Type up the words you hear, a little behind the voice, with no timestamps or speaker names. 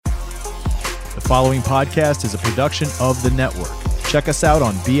The following podcast is a production of the network. Check us out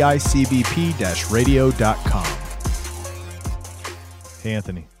on bicbp-radio.com. Hey,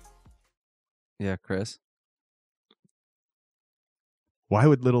 Anthony. Yeah, Chris. Why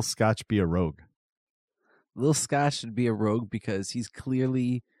would Little Scotch be a rogue? Little Scotch should be a rogue because he's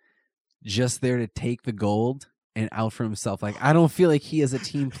clearly just there to take the gold and out for himself. Like, I don't feel like he is a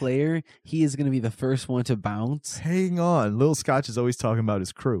team player. He is going to be the first one to bounce. Hang on. Little Scotch is always talking about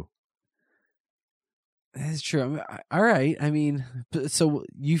his crew. That's true. I mean, all right. I mean, so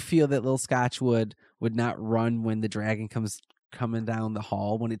you feel that Little Scotch would not run when the dragon comes coming down the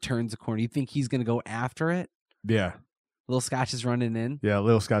hall when it turns the corner? You think he's going to go after it? Yeah. Little Scotch is running in? Yeah,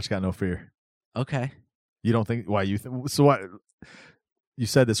 Little Scotch got no fear. Okay. You don't think? Why? So what? You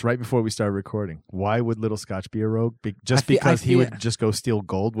said this right before we started recording. Why would Little Scotch be a rogue? Because he would just go steal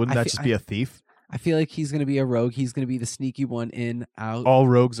gold? Wouldn't that just be a thief? I feel like he's going to be a rogue. He's going to be the sneaky one in, out. All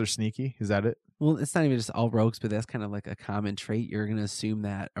rogues are sneaky? Is that it? Well, it's not even just all rogues, but that's kind of like a common trait. You're going to assume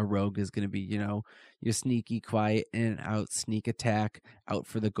that a rogue is going to be, you're sneaky, quiet, in and out, sneak attack, out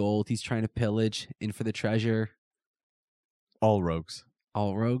for the gold. He's trying to pillage, in for the treasure. All rogues.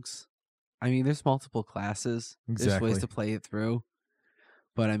 All rogues. I mean, there's multiple classes. Exactly. There's ways to play it through.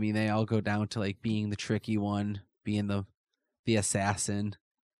 But, I mean, they all go down to, like, being the tricky one, being the assassin,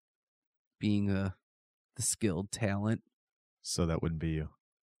 being the skilled talent. So that wouldn't be you.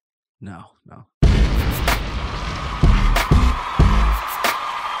 No.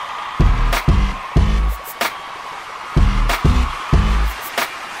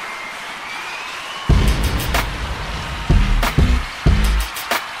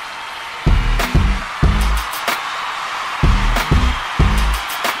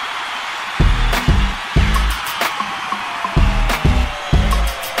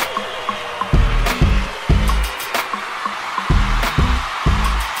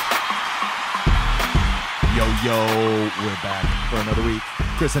 We're back for another week.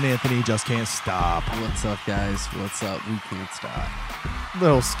 Chris and Anthony just can't stop. What's up, guys? What's up? We can't stop.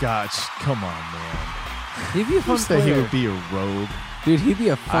 Little Scotch, come on, man. He'd be a fun player. He would be a rogue. Dude, he'd be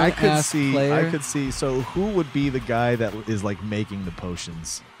a fun player. I could see. So who would be the guy that is like making the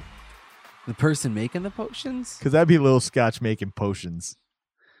potions? The person making the potions? Because that'd be Little Scotch making potions.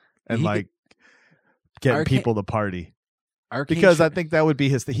 And getting people to party. Because I think that would be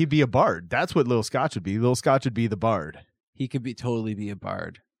he'd be a bard. That's what Little Scotch would be. Little Scotch would be the bard. He could totally be a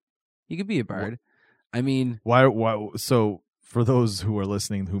bard. He could be a bard. I mean, why? So for those who are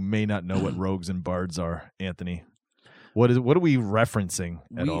listening who may not know what rogues and bards are, Anthony, what are we referencing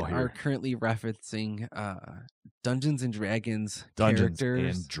at all here? We are currently referencing Dungeons and Dragons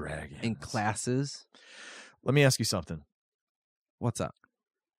characters and classes. Let me ask you something. What's up?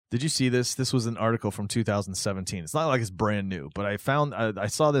 Did you see this? This was an article from 2017. It's not like it's brand new, but I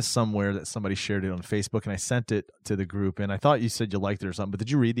saw this somewhere that somebody shared it on Facebook, and I sent it to the group, and I thought you said you liked it or something, but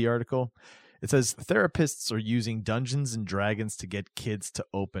did you read the article? It says, therapists are using Dungeons and Dragons to get kids to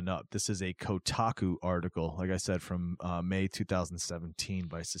open up. This is a Kotaku article, like I said, from May 2017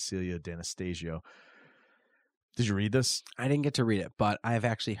 by Cecilia D'Anastasio. Did you read this? I didn't get to read it, but I've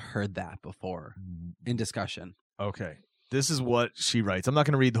actually heard that before in discussion. Okay. This is what she writes. I'm not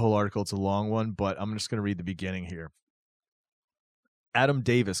going to read the whole article. It's a long one, but I'm just going to read the beginning here. Adam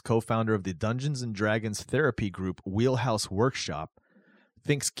Davis, co-founder of the Dungeons & Dragons therapy group Wheelhouse Workshop,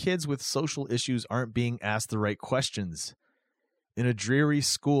 thinks kids with social issues aren't being asked the right questions. In a dreary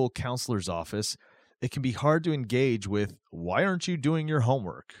school counselor's office, it can be hard to engage with, "Why aren't you doing your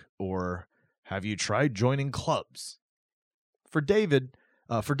homework?" or "Have you tried joining clubs?" For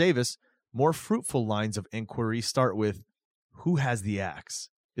Davis, more fruitful lines of inquiry start with, "Who has the axe?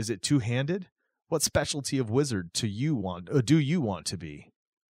 Is it two-handed? What specialty of wizard do you want to be?"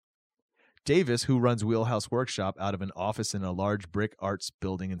 Davis, who runs Wheelhouse Workshop out of an office in a large brick arts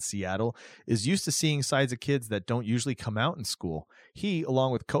building in Seattle, is used to seeing sides of kids that don't usually come out in school. He,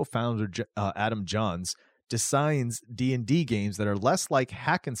 along with co-founder Adam Johns, designs D&D games that are less like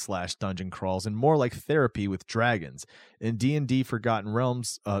hack-and-slash dungeon crawls and more like therapy with dragons. In the D&D Forgotten Realm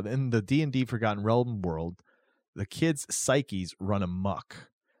world, the kids' psyches run amok.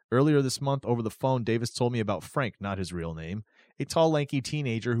 Earlier this month, over the phone, Davis told me about Frank, not his real name, a tall, lanky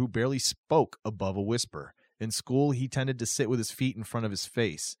teenager who barely spoke above a whisper. In school, he tended to sit with his feet in front of his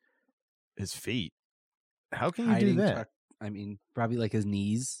face. His feet? How can you do that? I mean, probably like his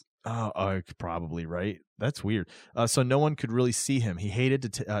knees. Oh, probably, right? That's weird. So no one could really see him. He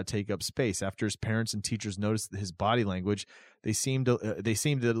hated to take up space. After his parents and teachers noticed his body language,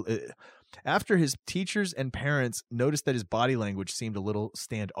 after his teachers and parents noticed that his body language seemed a little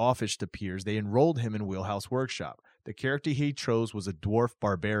standoffish to peers, they enrolled him in Wheelhouse Workshop. The character he chose was a dwarf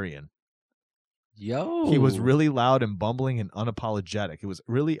barbarian. Yo. He was really loud and bumbling and unapologetic. It was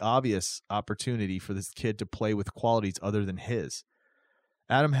really obvious opportunity for this kid to play with qualities other than his.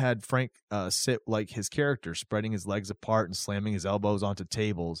 Adam had Frank sit like his character, spreading his legs apart and slamming his elbows onto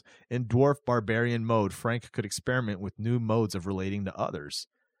tables. In dwarf barbarian mode, Frank could experiment with new modes of relating to others.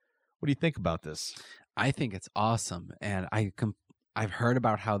 What do you think about this? I think it's awesome, and I've heard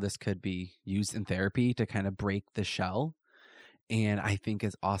about how this could be used in therapy to kind of break the shell, and I think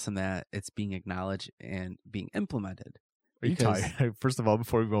it's awesome that it's being acknowledged and being implemented. Are you tired? First of all,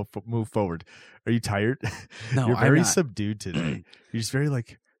 before we move forward, are you tired? No, You're very I'm not. subdued today. You're just very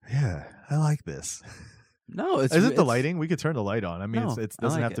like, yeah, I like this. No, Is it the lighting? We could turn the light on. I mean, No, it I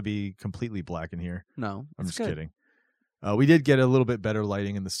doesn't like have it. to be completely black in here. No, I'm it's just good. kidding. We did get a little bit better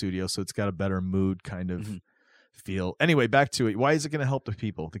lighting in the studio, so it's got a better mood kind of feel. Anyway, back to it. Why is it going to help the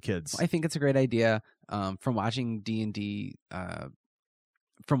people, the kids? I think it's a great idea. From watching D&D,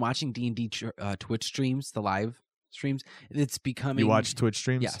 Twitch streams, the live streams, it's becoming. You watch Twitch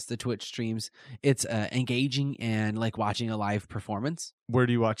streams? Yes, the Twitch streams. It's engaging and like watching a live performance. Where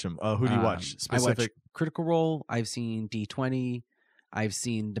do you watch them? Who do you watch? I watch Specific. Critical Role. I've seen D20. I've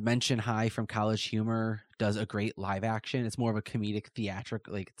seen Dimension High from College Humor does a great live action. It's more of a comedic theatric.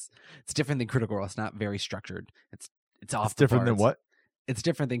 Like it's different than Critical Role. It's not very structured. It's off. It's different than what? It's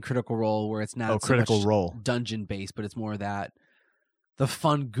different than Critical Role, where it's not Critical so much Role dungeon based, but it's more that the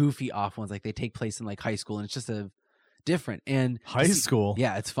fun, goofy off ones. Like they take place in like high school, and it's just a different and high school.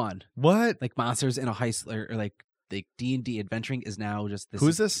 Yeah, it's fun. What? Like monsters in a high school, or like D&D adventuring is now just this.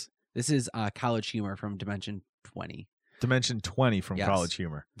 Who's this? This is College Humor from Dimension 20. Dimension 20 from Yes. College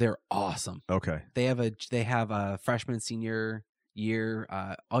Humor. They're awesome. Okay. They have a freshman senior year.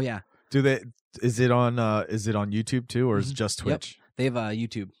 Oh yeah. Do they? Is it on YouTube too, or is it just Twitch? Yep. They have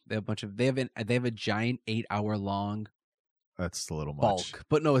YouTube. They have a bunch of. They have a giant 8-hour long That's a little much. bulk,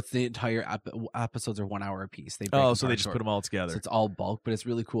 but no, it's the entire episodes are 1 hour a piece. They break Oh, them so they apart just short. put them all together. So it's all bulk, but it's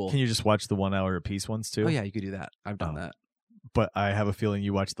really cool. Can you just watch the 1 hour a piece ones too? Oh yeah, you could do that. I've done Oh. that. But I have a feeling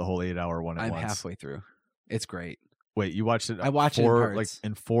you watched the whole 8-hour one at I'm once. halfway through. It's great. Wait, you watched it? I watched it in like parts.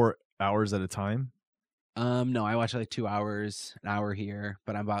 in 4 hours at a time. No, I watch like 2 hours, an hour here,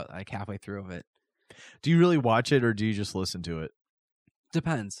 but I'm about like halfway through of it. Do you really watch it, or do you just listen to it?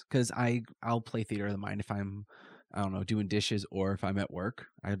 Depends, because I'll play theater of the mind if I'm, I don't know, doing dishes, or if I'm at work,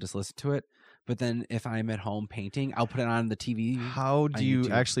 I just listen to it. But then if I'm at home painting, I'll put it on the TV. How do on you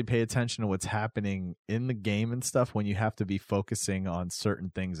YouTube. actually pay attention to what's happening in the game and stuff when you have to be focusing on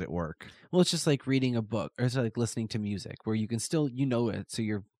certain things at work? Well, it's just like reading a book, or it's like listening to music, where you can still it, so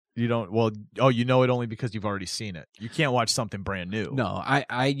you're. You don't. Well, oh, you know it only because you've already seen it. You can't watch something brand new. No,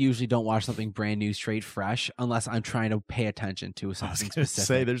 I usually don't watch something brand new, straight fresh, unless I'm trying to pay attention to I was something going to specific.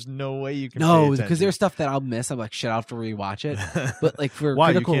 say there's no way you can. No, pay because attention. there's stuff that I'll miss. I'm like, shit, I'll have to rewatch it. But like for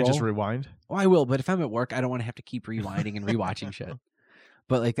why you Critical can't Role, just rewind? well, I will. But if I'm at work, I don't want to have to keep rewinding and rewatching shit.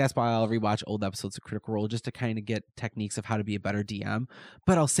 But like that's why I'll rewatch old episodes of Critical Role just to kind of get techniques of how to be a better DM.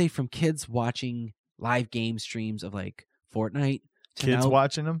 But I'll say from kids watching live game streams of like Fortnite. To Kids now,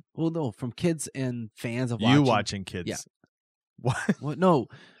 watching them? well, no, from kids and fans of You watching. watching kids? Yeah. What? Well, no,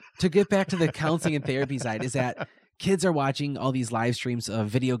 to get back to the counseling and therapy side is that kids are watching all these live streams of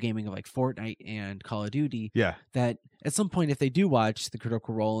video gaming of like Fortnite and Call of Duty. Yeah. That at some point, if they do watch the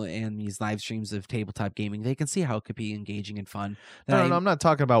Critical Role and these live streams of tabletop gaming, they can see how it could be engaging and fun. No, I'm not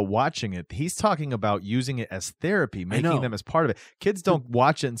talking about watching it. He's talking about using it as therapy, making know. them as part of it. Kids don't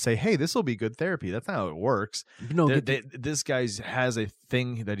watch it and say, "Hey, this will be good therapy." That's not how it works. No, This guy has a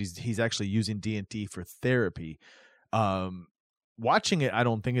thing that he's actually using D&D for therapy. Watching it, I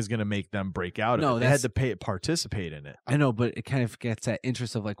don't think is going to make them break out of No, it. They had that's- to participate in it. I know, but it kind of gets that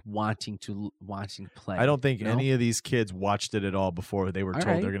interest of like wanting to play. I don't think no? any of these kids watched it at all before they were All told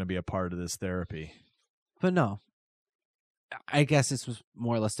right. they're going to be a part of this therapy. But no, I guess this was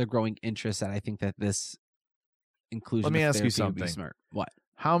more or less the growing interest that I think that this inclusion. Let me of ask you therapy would be something. smart. What?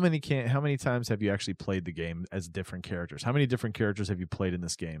 How many times have you actually played the game as different characters? How many different characters have you played in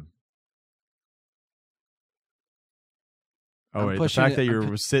this game? Oh, I'm wait, the pushing fact it- that I'm you're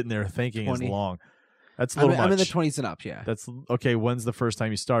pu- sitting there thinking 20. is long. That's a little much. I'm in the 20s and up. Yeah. That's okay. When's the first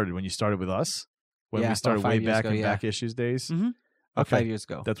time you started? When you started with us? When Yeah, we about started 5 way years back ago, in yeah. back issues days? Mhm. About Okay. 5 years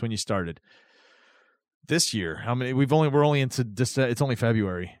ago. That's when you started. This year, how many? We're only into it's only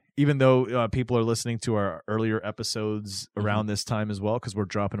February. Even though people are listening to our earlier episodes around this time as well, because we're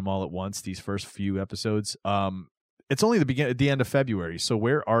dropping them all at once. These first few episodes. It's only the end of February. So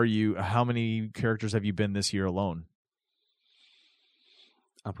where are you? How many characters have you been this year alone?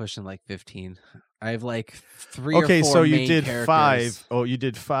 I'm pushing like 15. I have like 3 or 4 Okay, so you main did characters. 5. Oh, you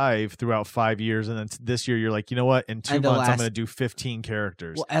did 5 throughout 5 years, and then this year you're like, you know what? In 2 And the months, I'm last- going to do 15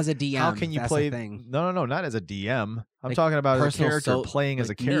 characters. Well, as a DM, How can you that's play? the thing. No, not as a DM. I'm Like, talking about as a personal character playing as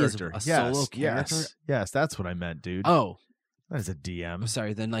a like me as character. a yes, solo character? yes, that's what I meant, dude. Oh, That is a I'm DM.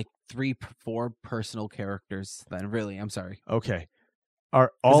 sorry. Then like 4 personal characters. Then really, I'm sorry. Okay,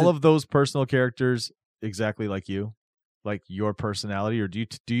 are all it- of those personal characters exactly like you? Like your personality, or do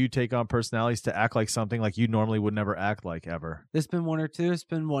you take on personalities to act like something like you normally would never act like ever? There's been 1 or 2. There's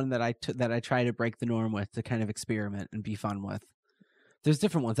been one that I try to break the norm with to kind of experiment and be fun with. There's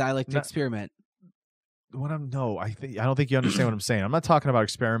different ones that I like to No- experiment. I don't think you understand what I'm saying. I'm not talking about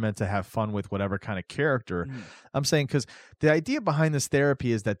experiment to have fun with whatever kind of character. Mm. I'm saying because the idea behind this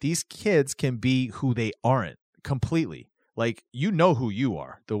therapy is that these kids can be who they aren't completely. Like, you know who you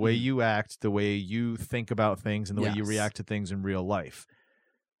are, the way you act, the way you think about things, and the way you Yes. react to things in real life.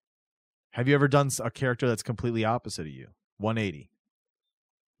 Have you ever done a character that's completely opposite of you? 180.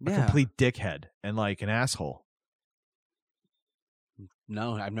 A Yeah. complete dickhead and like an asshole.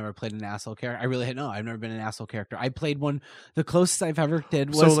 No, I've never played an asshole character. I've never been an asshole character. I played one. The closest I've ever did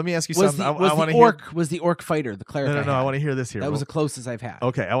was. So let me ask you something. I want to hear. Was the orc fighter, the cleric? No, I I want to hear this here. That was the closest I've had.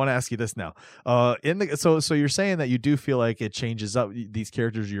 Okay, I want to ask you this now. So you're saying that you do feel like it changes up these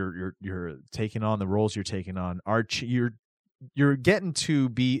characters you're taking on, the roles you're taking on are you're getting to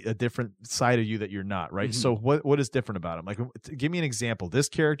be a different side of you that you're not, right? Mhm. So what is different about him? Like, give me an example. This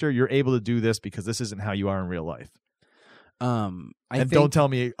character, you're able to do this because this isn't how you are in real life. Don't tell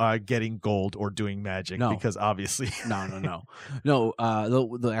me getting gold or doing magic, No. because obviously No.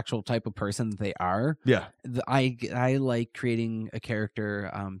 The actual type of person that they are. yeah. I like creating a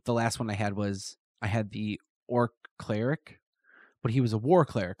character. The last one I had the orc cleric, but he was a war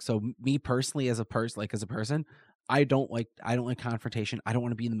cleric. So me personally, as a person, I don't like confrontation. I don't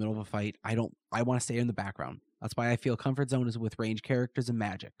want to be in the middle of a fight. I want to stay in the background. That's why I feel comfort zone is with range characters and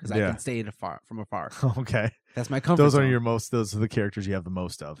magic, because I Yeah. can stay from afar. Okay. That's my comfort Those zone. are those are the characters you have the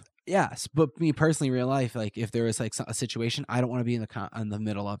most of. Yes, but me personally, in real life, like if there is like a situation, I don't want to be in the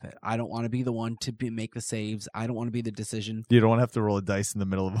middle of it. I don't want to be the one to make the saves. I don't want to be the decision. You don't want to have to roll a dice in the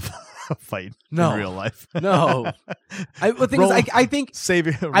middle of a fight No. in real life. No. The thing Roll- is, I think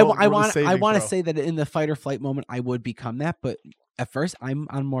saving. I want to say that in the fight or flight moment, I would become that, but at first, I'm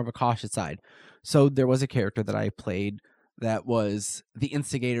on more of a cautious side. So there was a character that I played that was the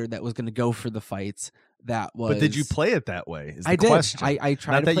instigator that was going to go for the fights. That was. But did you play it that way? Is the I did. question. I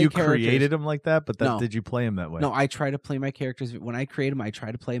tried Not to that play you characters. created him like that, but No. did you play him that way? No, I try to play my characters. When I create them, I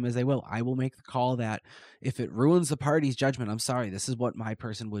try to play them as they will. I will make the call that if it ruins the party's judgment, I'm sorry. This is what my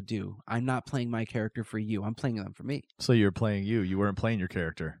person would do. I'm not playing my character for you. I'm playing them for me. So you're playing you. You weren't playing your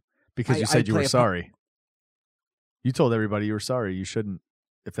character because you I said you play were a sorry. You told everybody you were sorry. You shouldn't.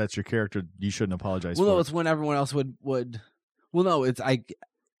 If that's your character, you shouldn't apologize Well, for no, it. it's when everyone else would. Well, no, it's I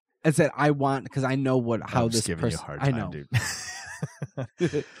said I want, because I know how I'm this just giving you a person. hard I time, know. dude.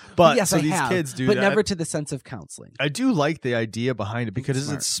 But yes, so I these have, kids do but that. never to the sense of counseling. I do like the idea behind it because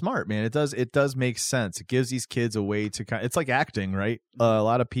Smart. it's smart, man. It does make sense. It gives these kids a way to it's like acting, right? A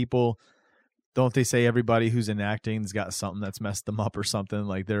lot of people, don't they say everybody who's in acting's got something that's messed them up or something?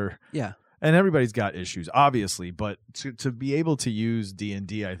 Like Yeah. and everybody's got issues, obviously, but to be able to use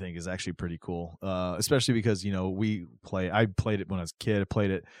D&D, I think, is actually pretty cool. Especially because, I played it when I was a kid. I played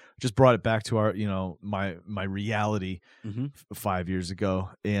it, just brought it back to our, my reality Mm-hmm. 5 years ago.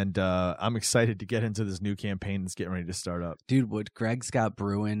 And I'm excited to get into this new campaign that's getting ready to start up. Dude, what Greg's got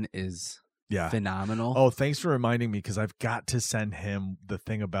brewing is Yeah. phenomenal. Oh, thanks for reminding me, because I've got to send him the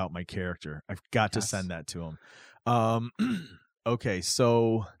thing about my character. I've got to Yes. send that to him. Okay,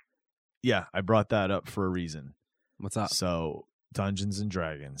 so yeah, I brought that up for a reason. What's up? So, Dungeons and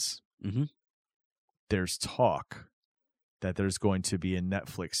Dragons. Mhm. There's talk that there's going to be a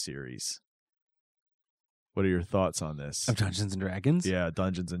Netflix series. What are your thoughts on this? Of Dungeons and Dragons? Yeah,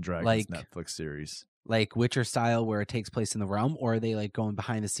 Dungeons and Dragons Like- Netflix series. Like Witcher style, where it takes place in the realm, or are they like going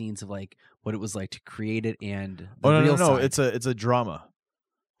behind the scenes of like what it was like to create it and the Oh, real no. side? It's a drama.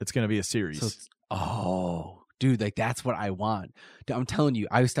 It's going to be a series. So dude, like that's what I want. Dude, I'm telling you,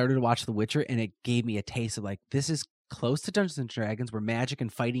 I started to watch The Witcher, and it gave me a taste of like, this is close to Dungeons and Dragons, where magic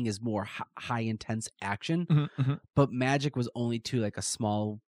and fighting is more high intense action, Mhm, mhm. but magic was only to like a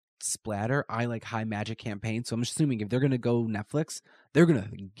small splatter. I like high magic campaigns, so I'm assuming if they're gonna go Netflix, they're gonna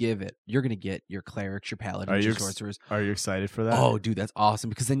give it. You're gonna get your clerics, your paladins, your sorcerers. Are you excited for that? Oh, dude, that's awesome,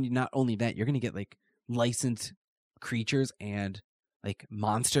 because then not only that, you're gonna get like licensed creatures and like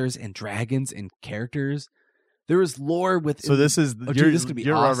monsters and dragons and characters. There is lore with. so this is dude, you're, this could be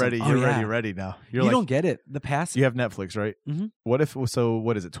you're awesome. already Oh, you're yeah. ready now. You You're don't get it. The past. you have Netflix, right? Mhm. What is it?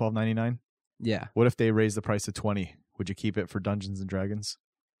 $12.99? Yeah. What if they raise the price to 20? Would you keep it for Dungeons and Dragons?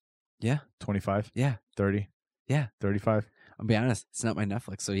 Yeah. 25? Yeah. 30? Yeah. 35? I'll be honest, it's not my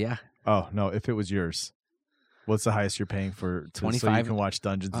Netflix, so yeah. Oh, no, if it was yours. What's the highest you're paying for so you 25? can watch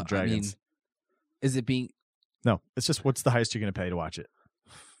Dungeons and Dragons? Is it being No, it's just what's the highest you're going to pay to watch it?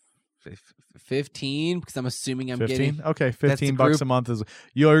 15? Because I'm assuming I'm 15? getting Okay, that's the $15 group. a month is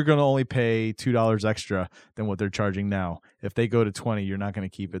you're going to only pay $2 extra than what they're charging now. If they go to 20, you're not going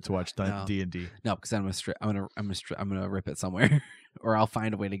to keep it to watch No. D&D. No, because I'm gonna rip it somewhere, or I'll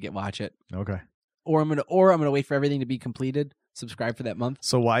find a way to watch it, Okay. or I'm gonna wait for everything to be completed. Subscribe for that month.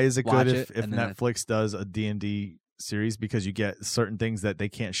 So why is it Watch good it, if and then Netflix does a D&D series? Because you get certain things that they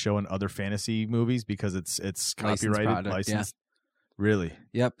can't show in other fantasy movies because it's copyrighted, product, licensed. Really?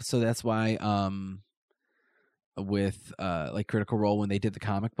 Yep. So that's why with like Critical Role, when they did the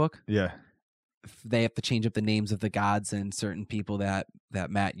comic book, Yeah. they have to change up the names of the gods and certain people that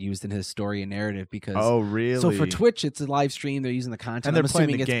Matt used in his story and narrative because Oh, really? so for Twitch it's a live stream, they're using the content, And they're I'm playing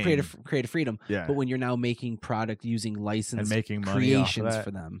assuming the it's game. creative freedom. Yeah. But when you're now making product using licensed And making money off of creations that.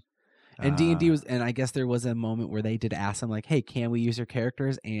 for them. And D&D was, and I guess there was a moment where they did ask them like, hey, can we use your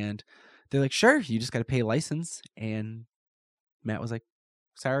characters? And they're like, sure, you just got to pay a license. And Matt was like,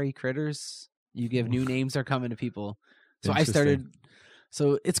 sorry, critters, you give new names are coming to people. So I started,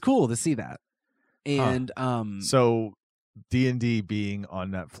 so it's cool to see that. And so D&D being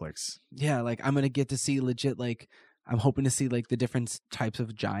on Netflix. yeah, like I'm going to get to see legit, like I'm hoping to see like the different types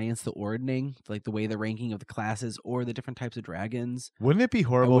of giants, the ordering, like the way the ranking of the classes or the different types of dragons. Wouldn't it be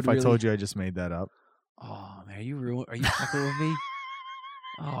horrible if I really- told you I just made that up? Oh man, are you fucking with me?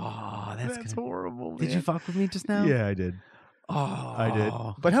 Oh, that's good. horrible. Did you fuck with me just now? Yeah, I did. Oh, I did.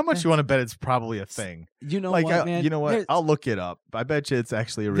 But how much you want to bet it's probably a thing? You know Like, what, man? you know what? There's- I'll look it up. I bet you it's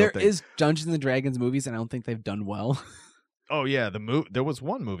actually a real There thing. is Dungeons and Dragons movies, and I don't think they've done well. Oh yeah, there was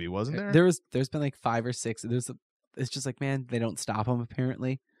one movie, wasn't there? There's been like 5 or 6. It's just like, man, they don't stop them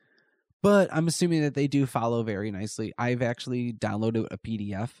apparently. But I'm assuming that they do follow very nicely. I've actually downloaded a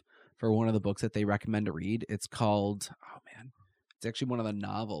PDF for one of the books that they recommend to read. It's called, oh man, it's actually one of the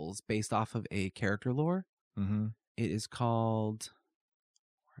novels based off of a character lore. Mm-hmm. It is called.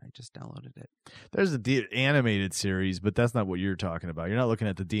 I just downloaded it. There's a animated series, but that's not what you're talking about. You're not looking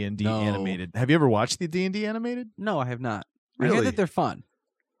at the D&D No. animated. Have you ever watched the D&D animated? No, I have not. I Really? hear that they're fun.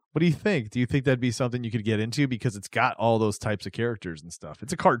 What do you think? Do you think that'd be something you could get into because it's got all those types of characters and stuff?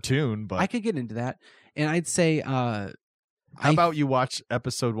 It's a cartoon, but I could get into that, and I'd say, how about you watch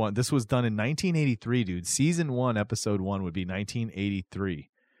episode 1? This was done in 1983, dude. Season 1, episode 1 would be 1983.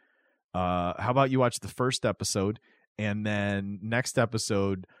 How about you watch the first episode, and then next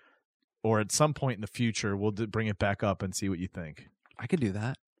episode, or at some point in the future, we'll bring it back up and see what you think. I could do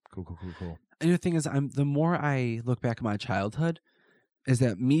that. Cool. And the thing is, the more I look back at my childhood, is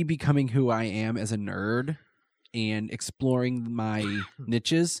that me becoming who I am as a nerd and exploring my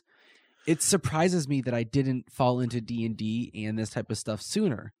niches, it surprises me that I didn't fall into D&D and this type of stuff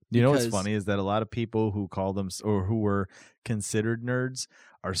sooner. You know what's because- funny is that a lot of people who call them or who were considered nerds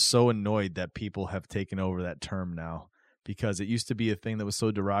are so annoyed that people have taken over that term now, because it used to be a thing that was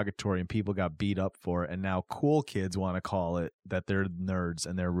so derogatory and people got beat up for it, and now cool kids want to call it that they're nerds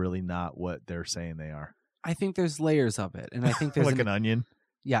and they're really not what they're saying they are. I think there's layers of it, and I think there's Like an onion,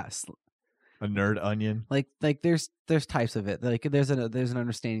 yes, a nerd onion. like there's types of it. Like there's an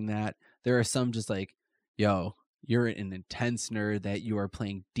understanding that there are some just like, yo, you're an intense nerd that you are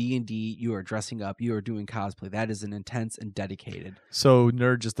playing D&D, you are dressing up, you are doing cosplay. That is an intense and dedicated. So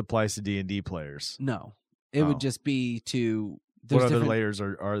nerd just applies to D&D players. No, it Oh. would just be to. What There's other different- layers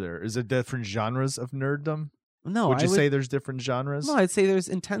are there? Is it different genres of nerddom? No, would I you say there's different genres? No, I'd say there's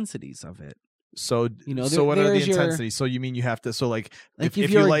intensities of it. So You know, so what are the there's your- intensities? So you mean you have to? So like Like if you're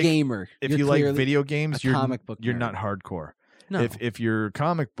you a like gamer, if you're you like clearly video games, a you're comic book you're nerd. not hardcore. No. If you're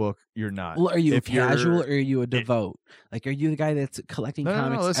comic book, you're not. Well, are you if you're- casual or are you a devote? Like, are you the guy that's collecting No,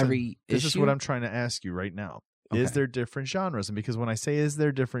 comics listen. every This issue? is what I'm trying to ask you right now. Is Okay. there different genres? And because when I say is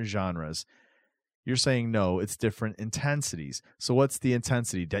there different genres, you're saying no, it's different intensities. So what's the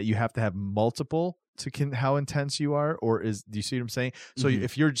intensity? That you have to have multiple to how intense you are? Or do you see what I'm saying? So Mhm.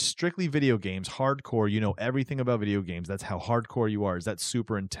 if you're strictly video games, hardcore, you know everything about video games, that's how hardcore you are. Is that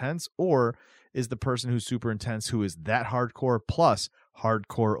super intense? Or is the person who's super intense who is that hardcore plus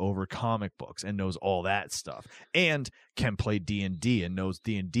hardcore over comic books and knows all that stuff and can play D&D and knows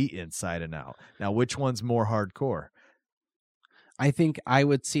D&D inside and out? Now, which one's more hardcore? I think I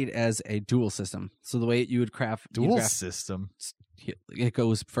would see it as a dual system. So the way you would craft Dual system? it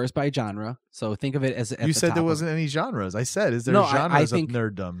goes first by genre. So think of it as at You the said top there of- wasn't any genres. I said, is there No, I genres think- of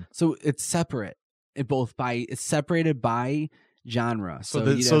nerddom? So it's separate. It's separated by genre. So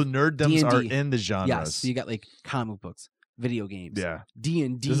you'd so have nerddoms are D&D. in the genres. Yes, so you got like comic books, video games, Yeah.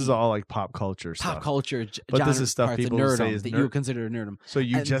 D&D. This is all like pop culture pop stuff. culture. But genre this is stuff parts of people say nerddom is that nerd- you would consider a nerdom. So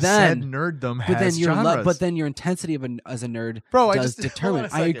you And just then- said nerddom But has then your genres. but then your intensity as a nerd Bro, does hold on determine. a I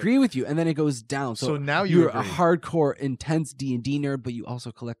second. agree with you, and then it goes down. So So now you you're agree. a hardcore, intense D&D nerd, but you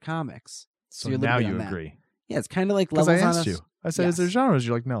also collect comics. So you're now limited you on that. agree. Yeah, it's kind of like Because levels I on asked a you. I said, is there Yes. genres?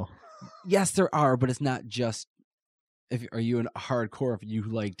 You're like, no. Yes, there are, but it's not just. Are you a hardcore if you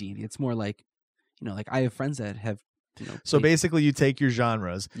like D&D? It's more like, like I have friends that have, So played- basically, you take your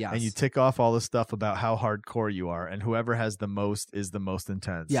genres Yes. and you tick off all the stuff about how hardcore you are, and whoever has the most is the most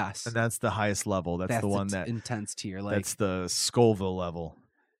intense. Yes. And that's the highest level. That's the one that intense tier. Like that's the Scoville level.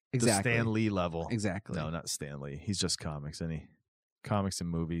 exactly. The Stan Lee level. Exactly. No, not Stan Lee. He's just comics, isn't he? Comics and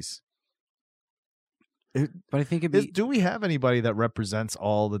movies. It, But I think it'd be do we have anybody that represents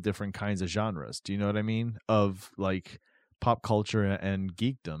all the different kinds of genres? Do you know what I mean? Of like pop culture and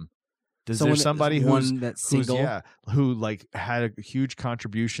geekdom. Is there somebody one that's single? who like had a huge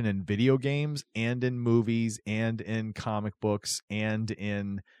contribution in video games and in movies and in comic books and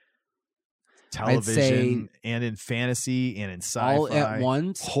in television and in fantasy and in sci-fi all at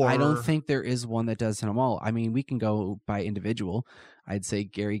once? horror. I don't think there is one that does them all. I mean, we can go by individual. I'd say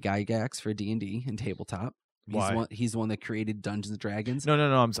Gary Gygax for D&D and tabletop. Why? He's the one that created Dungeons and Dragons.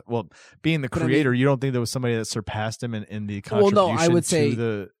 No. Well, being the But I mean- creator, you don't think there was somebody that surpassed him in the Well, contribution no, I would to say-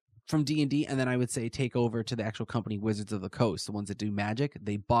 the From D&D, and then I would say take over to the actual company Wizards of the Coast, the ones that do magic.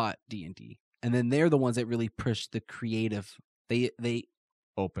 They bought D&D, and then they're the ones that really pushed the creative. They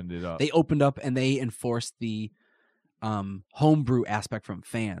opened it up. they opened up and they enforced the homebrew aspect from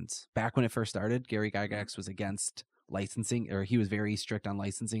fans. Back when it first started, Gary Gygax was against licensing, or he was very strict on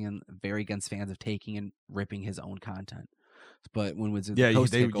licensing and very against fans of taking and ripping his own content. But when Wizards of the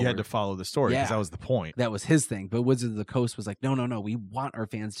Coast took you had over, to follow the story because Yeah. that was the point. that was his thing. But Wizards of the Coast was like, no, we want our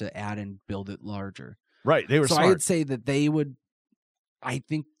fans to add and build it larger. Right. They were So smart. I would say that they would. I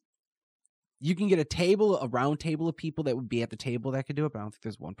think you can get a round table of people that would be at the table that could do it, but I don't think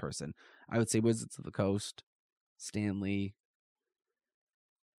there's one person. I would say Wizards of the Coast, Stan Lee,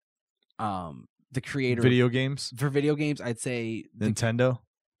 the creator Video games, for video games. I'd say Nintendo.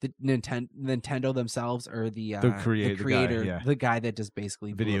 the Nintendo themselves, or the The creator, guy, yeah. the guy that just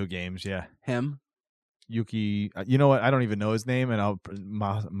basically blew Video up. games, yeah. Him. Yuki, you know what? I don't even know his name, and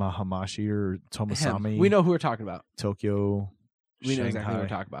Mahamashi or Tomasami. Him. We know who we're talking about. Tokyo. We know exactly who we're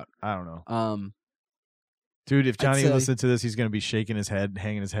Shanghai. talking about. I don't know, Dude, dude. If Johnny say- listened to this, he's gonna be shaking his head,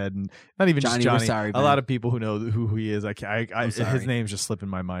 hanging his head, and not even Johnny, just we're Johnny. sorry, a man. lot of people who know who he is. I'm his sorry. name's just slipping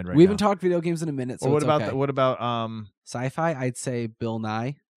my mind right we now. haven't talked video games in a minute. So Or what it's about okay. what about Sci-fi? I'd say Bill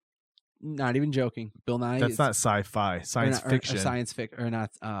Nye. Not even joking. Bill Nye. That's is- not sci-fi, or science not- or fiction. science fiction, or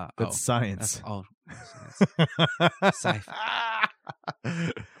not? That's science.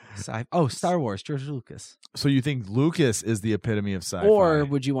 Star Wars. George Lucas. So you think Lucas is the epitome of sci-fi? Or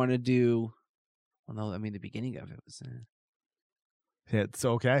would you want to do? Well, no. I mean, the beginning of it was. Yeah, it's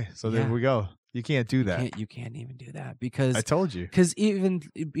okay. So there Yeah. we go. You can't do that. You can't even do that because I told you.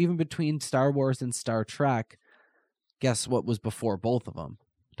 even between Star Wars and Star Trek, guess what was before both of them?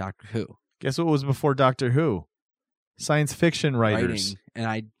 Doctor Who. Guess what was before Doctor Who? Science fiction writers.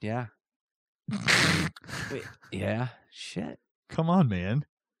 Writing. And Wait, yeah, shit. Come on, man.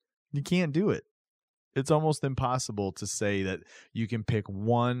 You can't do it. It's almost impossible to say that you can pick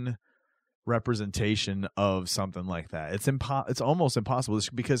one representation of something like that. It's almost impossible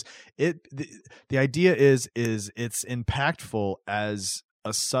because the idea is it's impactful as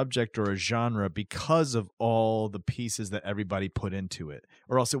a subject or a genre because of all the pieces that everybody put into it,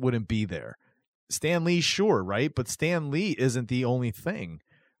 or else it wouldn't be there. Stan Lee, sure, right? But Stan Lee isn't the only thing,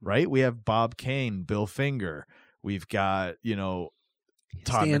 right? We have Bob Kane, Bill Finger. We've got,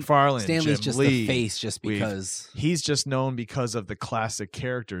 Todd McFarlane, Stanley's Jim just Lee. the face just because He's just known because of the classic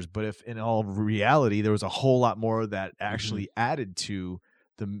characters. But if in all reality, there was a whole lot more that actually added to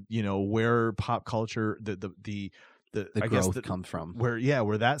the, where pop culture, the I guess growth comes from.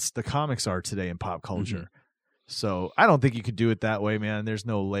 where that's the comics are today in pop culture. So I don't think you could do it that way, man. There's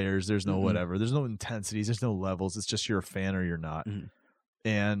no layers. There's no whatever. There's no intensities. There's no levels. It's just you're a fan or you're not.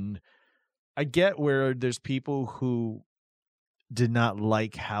 And I get where there's people who did not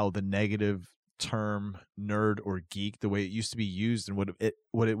like how the negative term nerd or geek, the way it used to be used and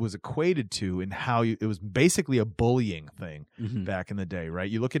what it was equated to, and how it was basically a bullying thing back in the day, right?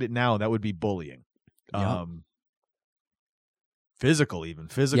 You look at it now, that would be bullying. Yep. Physical Yeah.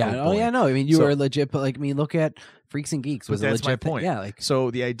 bullying. Oh yeah. No. I mean, you were legit. But look at Freaks and Geeks. But Was a that's legit my thing. point. Yeah. So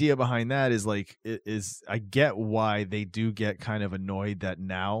the idea behind that is I get why they do get kind of annoyed that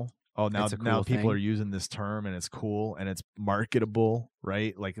now Oh, now It's a now cool people thing. are using this term and it's cool and it's marketable,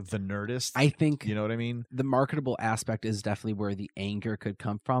 right? Like the Nerdist. I think You know what I mean? the marketable aspect is definitely where the anger could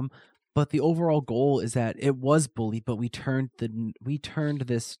come from, but the overall goal is that it was bullied, but we turned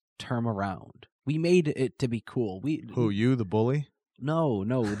this term around. We made it to be cool. Who, you, the bully? No,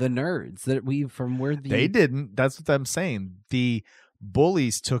 the nerds that we from where the They didn't. That's what I'm saying. The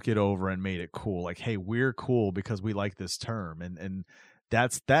bullies took it over and made it cool. Like, hey, we're cool because we like this term, and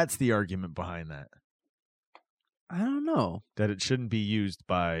that's the argument behind that. I don't know. That it shouldn't be used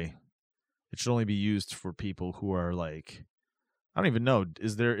by. It should only be used for people who are like. I don't even know.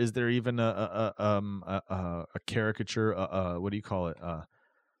 Is there even a caricature? What do you call it?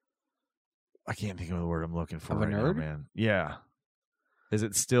 I can't think of the word I'm looking for Of a right now, nerd? man. Yeah. Is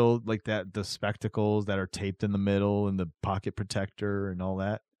it still like that? The spectacles that are taped in the middle and the pocket protector and all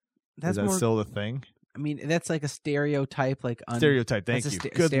that? That's Is that more. still the thing? I mean, that's like a stereotype. Like Stereotype. Thank that's you.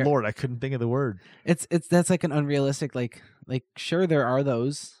 a Good Lord, I couldn't think of the word. It's that's like an unrealistic. Like sure there are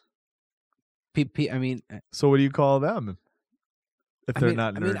those. I mean, So what do you call them? If they're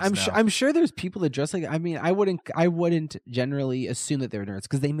not nerds, I'm sure there's people that dress like. I mean, I wouldn't generally assume that they're nerds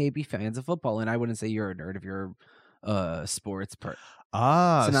because they may be fans of football, and I wouldn't say you're a nerd if you're a sports person.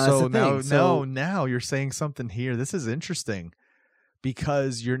 Ah, So now so that's the now, thing. So- now you're saying something here. This is interesting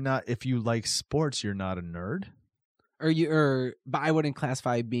because you're not. If you like sports, you're not a nerd. But I wouldn't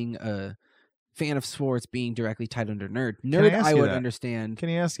classify being a fan of sports being directly tied under nerd. I Nerd, ask I you would that? understand. Can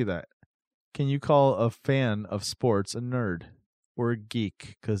you ask you that? Can you call a fan of sports a nerd or a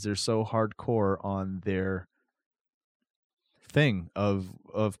geek because they're so hardcore on their thing of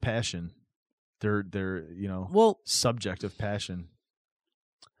passion, their Well, subject of passion?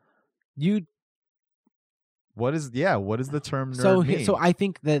 you What is the term nerd so mean? so I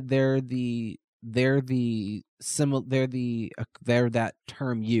think that they're that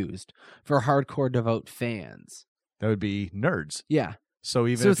term used for hardcore devout fans. that would be nerds. Yeah. So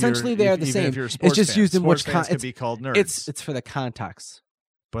even So if you're, essentially they are the even same. If you're a It's sports just fan, used in sports which fans con- could be called nerds. It's for the context.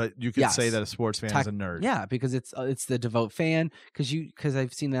 But you could say Yes. that a sports fan is a nerd. Yeah, because it's the devout fan. Because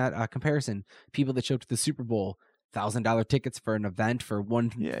I've seen that comparison. People that show up to the Super Bowl, $1,000 tickets for an event for one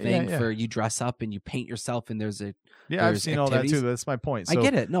thing. Yeah. For you dress up and you paint yourself and I've there's seen all that activities. too. That's my point. I So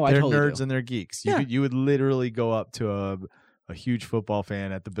get it. No, I they're totally nerds do. and they're geeks. Yeah. You would literally go up to a huge football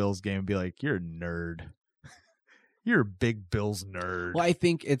fan at the Bills game and be like, "You're a nerd. You're a big Bills nerd." Well, I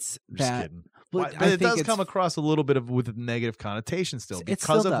think it's I'm just that. kidding. But But I it think does it's- come across a little bit with a negative connotation still It because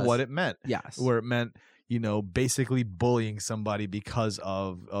still of does. what it meant. Yes. Where it meant, basically bullying somebody because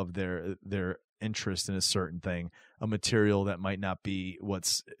of their interest in a certain thing, a material that might not be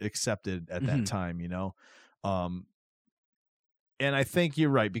what's accepted at that Mhm. time, and I think you're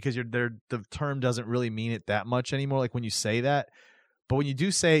right because the term doesn't really mean it that much anymore. Like when you say that, but when you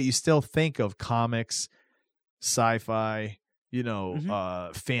do say it, you still think of comics, sci-fi,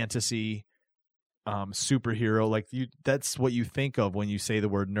 fantasy, superhero. Like that's what you think of when you say the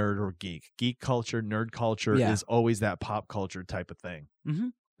word nerd or geek. Geek culture, nerd culture Yeah. is always that pop culture type of thing.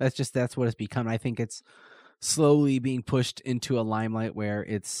 That's what it's become. I think it's slowly being pushed into a limelight where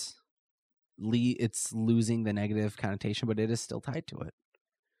it's losing the negative connotation, but it is still tied to it.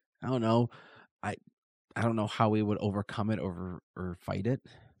 I don't know. I don't know how we would overcome it or fight it.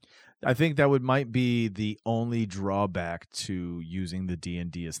 I think that might be the only drawback to using the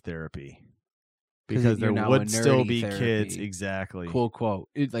D&D as therapy. Because there you're now would a still nerdy be therapy. kids, exactly. Quote.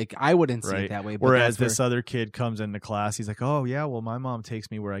 Like I wouldn't see Right. it that way. But Whereas that's this other kid comes into class, he's like, "Oh yeah, well my mom takes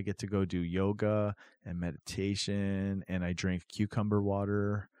me where I get to go do yoga and meditation, and I drink cucumber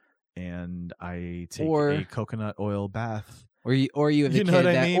water, and I take a coconut oil bath." Or you have the You know kid what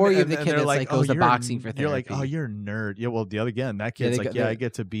I that, mean? or you have And- the and kid they're that's like goes to you're a boxing for therapy. You're like, "Oh, you're a nerd." Yeah, well, again, that kid's they like, go- "Yeah, they- I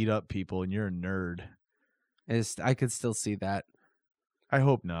get to beat up people, and you're a nerd." I could still see that. I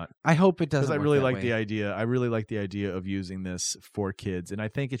hope not. I hope it doesn't. Because I work really that like way. the idea. I really like the idea of using this for kids, and I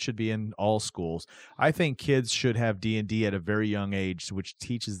think it should be in all schools. I think kids should have D&D at a very young age, which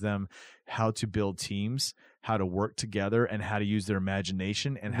teaches them how to build teams, how to work together, and how to use their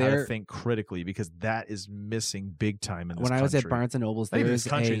imagination and how to think critically. Because that is missing big time in this When country. I was at Barnes and Nobles, Not there even was this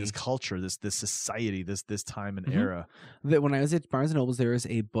country, a this culture, this society, this time and Mhm. era. when I was at Barnes and Nobles, there was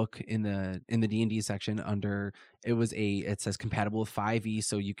a book in the D&D section under it says compatible with 5e,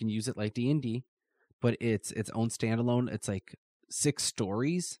 so you can use it like D&D, but it's its own standalone. It's like 6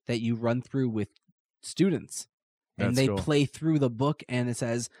 stories that you run through with students, and That's they cool. play through the book, and it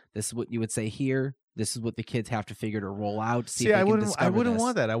says this is what you would say here. This is what the kids have to figure to roll out. See if they I can wouldn't. I discover wouldn't this.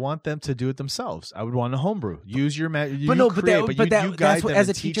 want that. I want them to do it themselves. I would want a homebrew. Use your But you no, create, but you that's guide what them as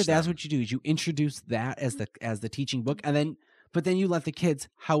a and teach teacher, that's them. what you do. Is you introduce that as the teaching book, and then But then you let the kids,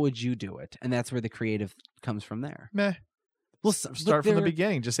 how would you do it? And that's where the creative comes from there. Meh. Well, Start from the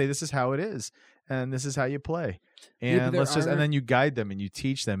beginning. Just say this is how it is, and this is how you play, and Yeah, and then you guide them and you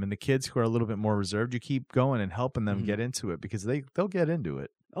teach them. And the kids who are a little bit more reserved, you keep going and helping them get into it because they'll get into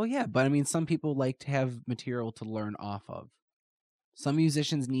it. Oh yeah, but I mean, some people like to have material to learn off of. Some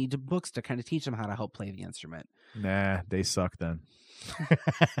musicians need books to kind of teach them how to help play the instrument. Nah, they suck then.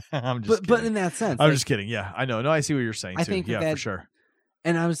 I'm just but in that sense, I'm just kidding. Yeah, I know. No, I see what you're saying too. I think for sure.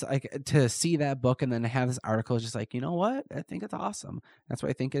 And I was like, to see that book and then to have this article is just like, you know what? I think it's awesome. That's why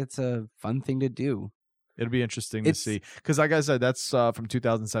I think it's a fun thing to do. It'll be interesting to see. Because like I said, that's from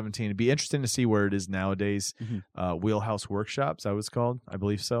 2017. It'd be interesting to see where it is nowadays. Wheelhouse Workshops, that was called. I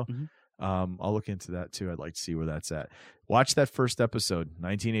believe so. I'll look into that too. I'd like to see where that's at. Watch that first episode,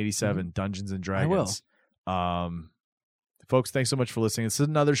 1987, Dungeons and Dragons. I will. Folks, thanks so much for listening. This is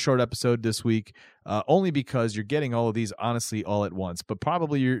another short episode this week, only because you're getting all of these, honestly, all at once. But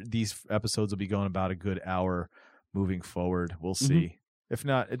probably these episodes will be going about a good hour moving forward. We'll see. If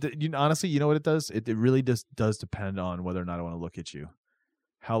not, honestly, you know what it does? It really does depend on whether or not I want to look at you,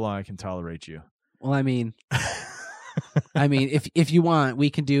 how long I can tolerate you. Well, I mean, if you want, we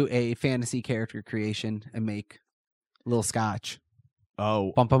can do a fantasy character creation and make a little Scotch.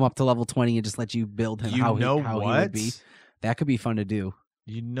 Oh, bump him up to level 20 and just let you build him how he would be. That could be fun to do.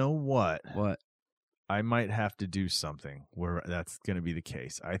 You know what? What? I might have to do something where that's going to be the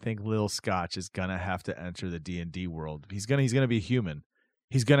case. I think Lil Scotch is going to have to enter the D&D world. He's going to be human.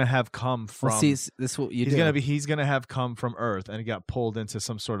 He's going to have come from. Well, see, this what you do. He's going to have come from Earth and he got pulled into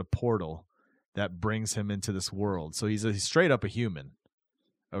some sort of portal that brings him into this world. So he's straight up a human.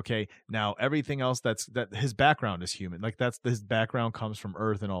 Okay. Now everything else that his background is human. Like his background comes from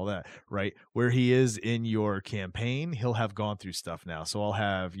Earth and all that, right? Where he is in your campaign, he'll have gone through stuff now. So I'll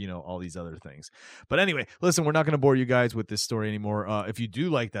have, all these other things. But anyway, listen, we're not going to bore you guys with this story anymore. If you do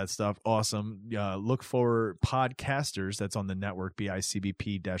like that stuff, awesome. Look for Podcasters. That's on the network,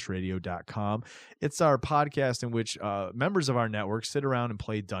 bicbp-radio.com. It's our podcast in which members of our network sit around and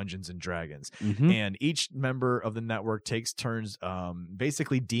play Dungeons and Dragons. And each member of the network takes turns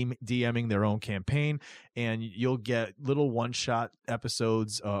basically DMing their own campaign, and you'll get little one-shot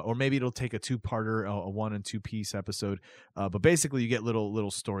episodes, or maybe it'll take a two-parter, a 1 and 2 piece episode, but basically you get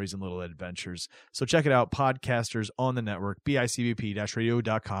little stories and little adventures. So check it out, Podcasters on the network,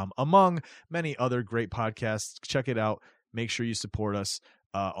 bicbp-radio.com, among many other great podcasts. Check it out. Make sure you support us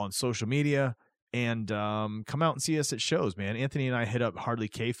on social media. And come out and see us at shows, man. Anthony and I hit up Hardly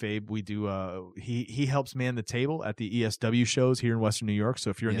Kayfabe. We do. He helps man the table at the ESW shows here in Western New York. So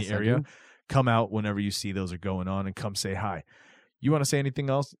if you're in the area, come out whenever you see those are going on and come say hi. You want to say anything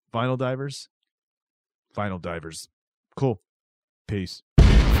else? Vinyl Divers. Cool. Peace.